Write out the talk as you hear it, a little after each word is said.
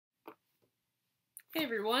Hey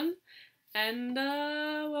everyone, and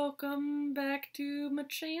welcome back to my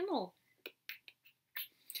channel.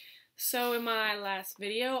 So in my last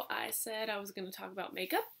video, I said I was going to talk about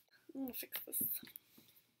makeup. I'm going to fix this.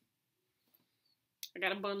 I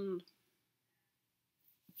got a bun.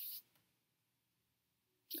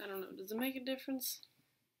 I don't know, does it make a difference?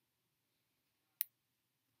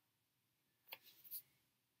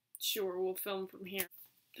 Sure, we'll film from here.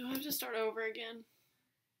 Do I have to start over again?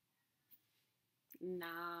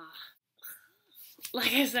 Nah.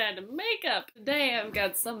 Like I said, makeup! Today I've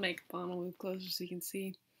got some makeup on. I'll move closer so you can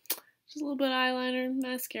see. Just a little bit of eyeliner,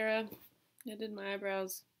 mascara. I did my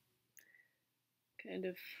eyebrows.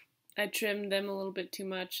 I trimmed them a little bit too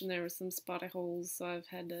much and there were some spotty holes, so I've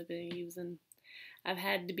had to be using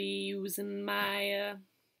my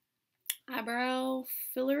eyebrow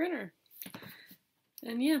filler inner.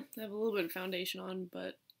 And yeah, I have a little bit of foundation on,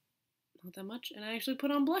 but not that much. And I actually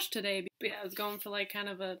put on blush today. But yeah, I was going for like kind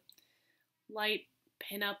of a light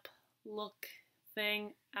pin-up look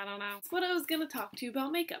thing. I don't know. What I was gonna talk to you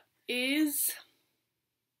about makeup is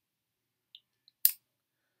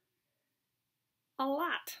a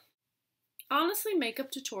lot. Honestly,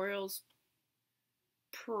 makeup tutorials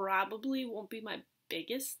probably won't be my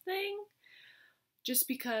biggest thing, just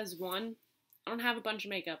because one, I don't have a bunch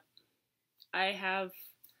of makeup. I have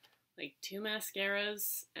like 2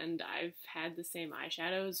 mascaras and I've had the same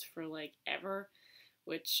eyeshadows for like ever,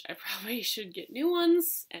 which I probably should get new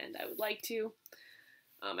ones, and I would like to.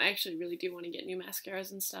 I actually really do want to get new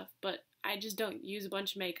mascaras and stuff, but I just don't use a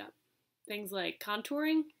bunch of makeup. Things like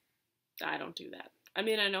contouring, I don't do that. I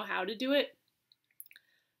mean, I know how to do it,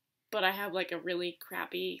 but I have like a really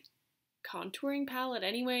crappy contouring palette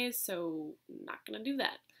anyways, so I'm not gonna do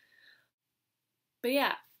that. But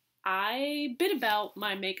yeah, a bit about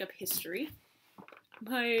my makeup history,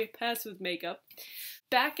 my past with makeup.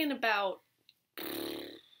 Back in about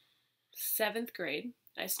 7th grade,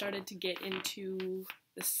 I started to get into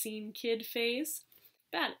the scene kid phase.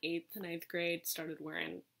 About 8th and 9th grade, started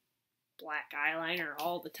wearing black eyeliner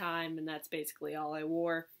all the time, and that's basically all I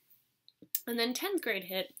wore. And then 10th grade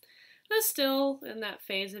hit. I was still in that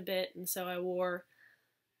phase a bit, and so I wore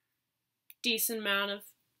a decent amount of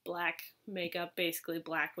black makeup. Basically,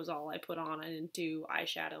 black was all I put on. I didn't do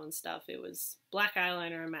eyeshadow and stuff. It was black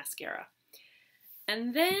eyeliner and mascara.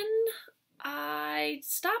 And then I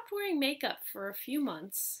stopped wearing makeup for a few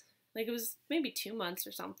months. Like, it was maybe 2 months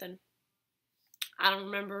or something. I don't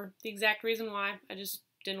remember the exact reason why. I just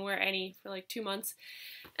didn't wear any for like 2 months.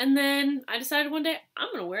 And then I decided one day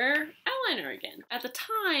I'm gonna wear eyeliner again. At the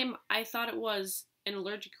time, I thought it was an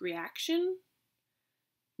allergic reaction.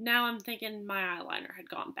 Now I'm thinking my eyeliner had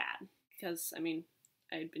gone bad, because I mean,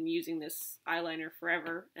 I'd been using this eyeliner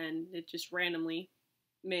forever and it just randomly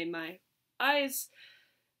made my eyes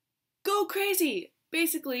go crazy.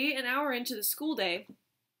 Basically, an hour into the school day,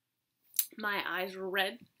 my eyes were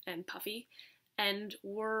red and puffy and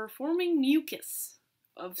were forming mucus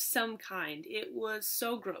of some kind. It was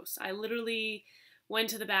so gross. I literally went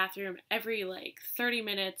to the bathroom every like 30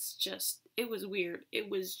 minutes. It was weird. It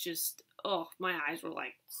was just, oh, my eyes were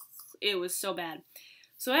like, it was so bad.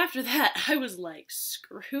 So after that, I was like,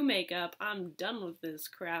 screw makeup. I'm done with this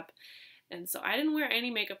crap. And so I didn't wear any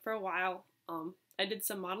makeup for a while. I did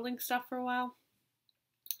some modeling stuff for a while.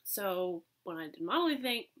 So when I did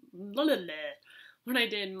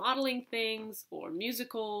modeling things or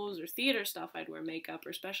musicals or theater stuff, I'd wear makeup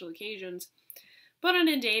or special occasions. But on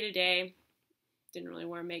a day-to-day, didn't really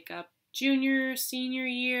wear makeup. Junior, senior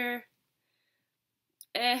year,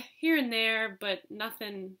 here and there, but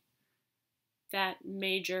nothing that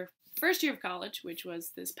major. First year of college, which was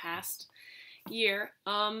this past year,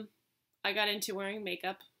 I got into wearing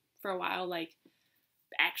makeup for a while, like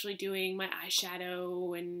actually doing my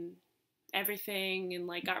eyeshadow and everything, and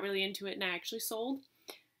like got really into it, and I actually sold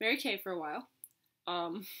Mary Kay for a while,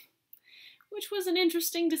 which was an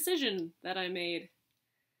interesting decision that I made.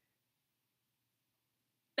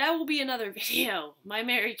 That will be another video. My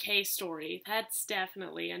Mary Kay story. That's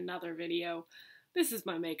definitely another video. This is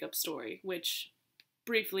my makeup story, which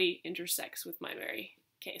briefly intersects with my Mary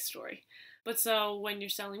Kay story. But so when you're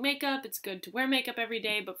selling makeup, it's good to wear makeup every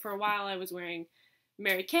day, but for a while I was wearing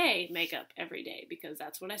Mary Kay makeup every day because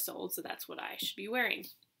that's what I sold, so that's what I should be wearing.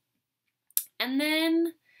 And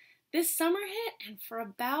then this summer hit, and for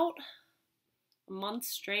about a month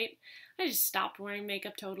straight, I just stopped wearing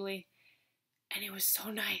makeup totally, and it was so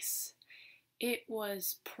nice. It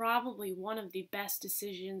was probably one of the best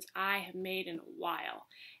decisions I have made in a while,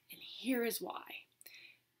 and here is why.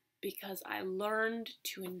 Because I learned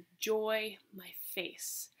to enjoy my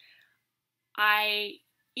face. I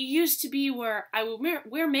it used to be where I would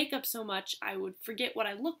wear makeup so much I would forget what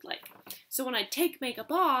I looked like. So when I'd take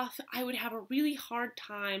makeup off, I would have a really hard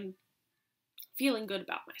time feeling good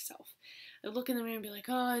about myself. I'd look in the mirror and be like,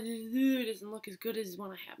 oh, it doesn't look as good as when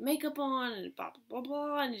I have makeup on, and blah, blah, blah,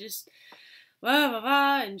 blah, and just blah, blah,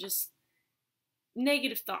 blah, and just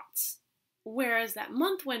negative thoughts. Whereas that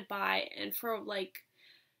month went by, and for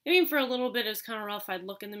for a little bit it was kind of rough. I'd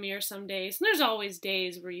look in the mirror some days, and there's always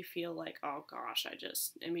days where you feel like, oh gosh,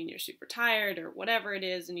 you're super tired or whatever it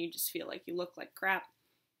is, and you just feel like you look like crap.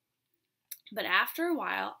 But after a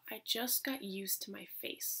while, I just got used to my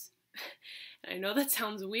face. And I know that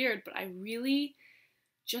sounds weird, but I really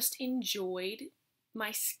just enjoyed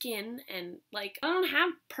my skin, and I don't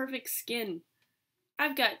have perfect skin.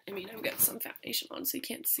 I've got some foundation on so you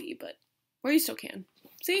can't see, but, or you still can.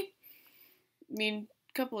 See? A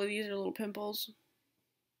couple of these are little pimples.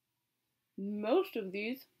 Most of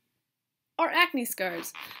these are acne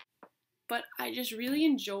scars. But I just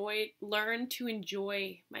really learned to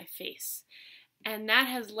enjoy my face. And that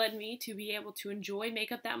has led me to be able to enjoy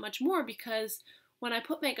makeup that much more, because when I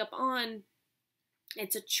put makeup on,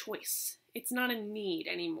 it's a choice. It's not a need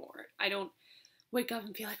anymore. I don't wake up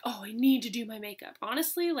and feel like, oh, I need to do my makeup.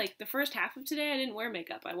 Honestly, the first half of today, I didn't wear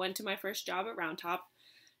makeup. I went to my first job at Round Top,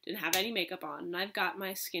 didn't have any makeup on, and I've got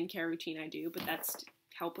my skincare routine I do, but that's to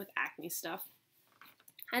help with acne stuff.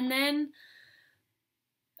 And then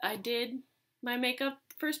I did my makeup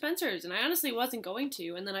for Spencer's, and I honestly wasn't going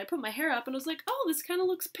to, and then I put my hair up and I was like, oh, this kind of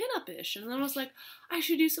looks pin-up-ish, and then I was like, I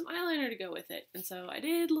should do some eyeliner to go with it, and so I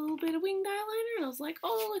did a little bit of winged eyeliner, and I was like,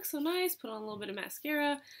 oh, that looks so nice, put on a little bit of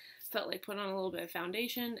mascara, felt like put on a little bit of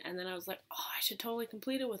foundation, and then I was like, oh, I should totally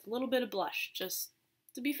complete it with a little bit of blush, just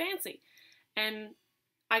to be fancy, and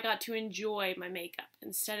I got to enjoy my makeup.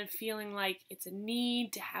 Instead of feeling like it's a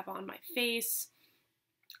need to have on my face,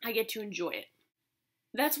 I get to enjoy it.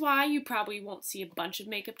 That's why you probably won't see a bunch of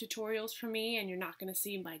makeup tutorials from me, and you're not going to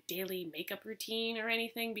see my daily makeup routine or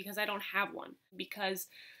anything, because I don't have one. Because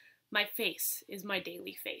my face is my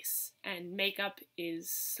daily face, and makeup is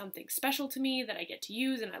something special to me that I get to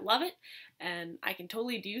use, and I love it, and I can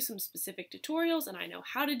totally do some specific tutorials, and I know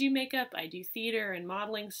how to do makeup. I do theater and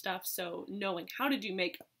modeling stuff, so knowing how to do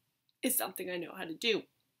makeup is something I know how to do.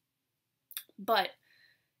 But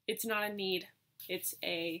it's not a need.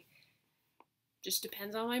 Just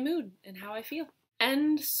depends on my mood and how I feel.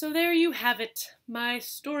 And so there you have it. My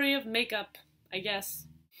story of makeup, I guess.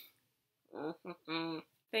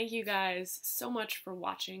 Thank you guys so much for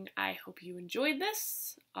watching. I hope you enjoyed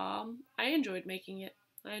this. I enjoyed making it.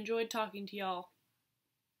 I enjoyed talking to y'all.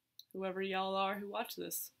 Whoever y'all are who watch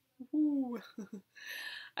this.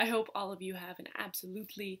 I hope all of you have an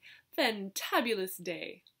absolutely fantabulous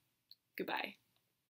day. Goodbye.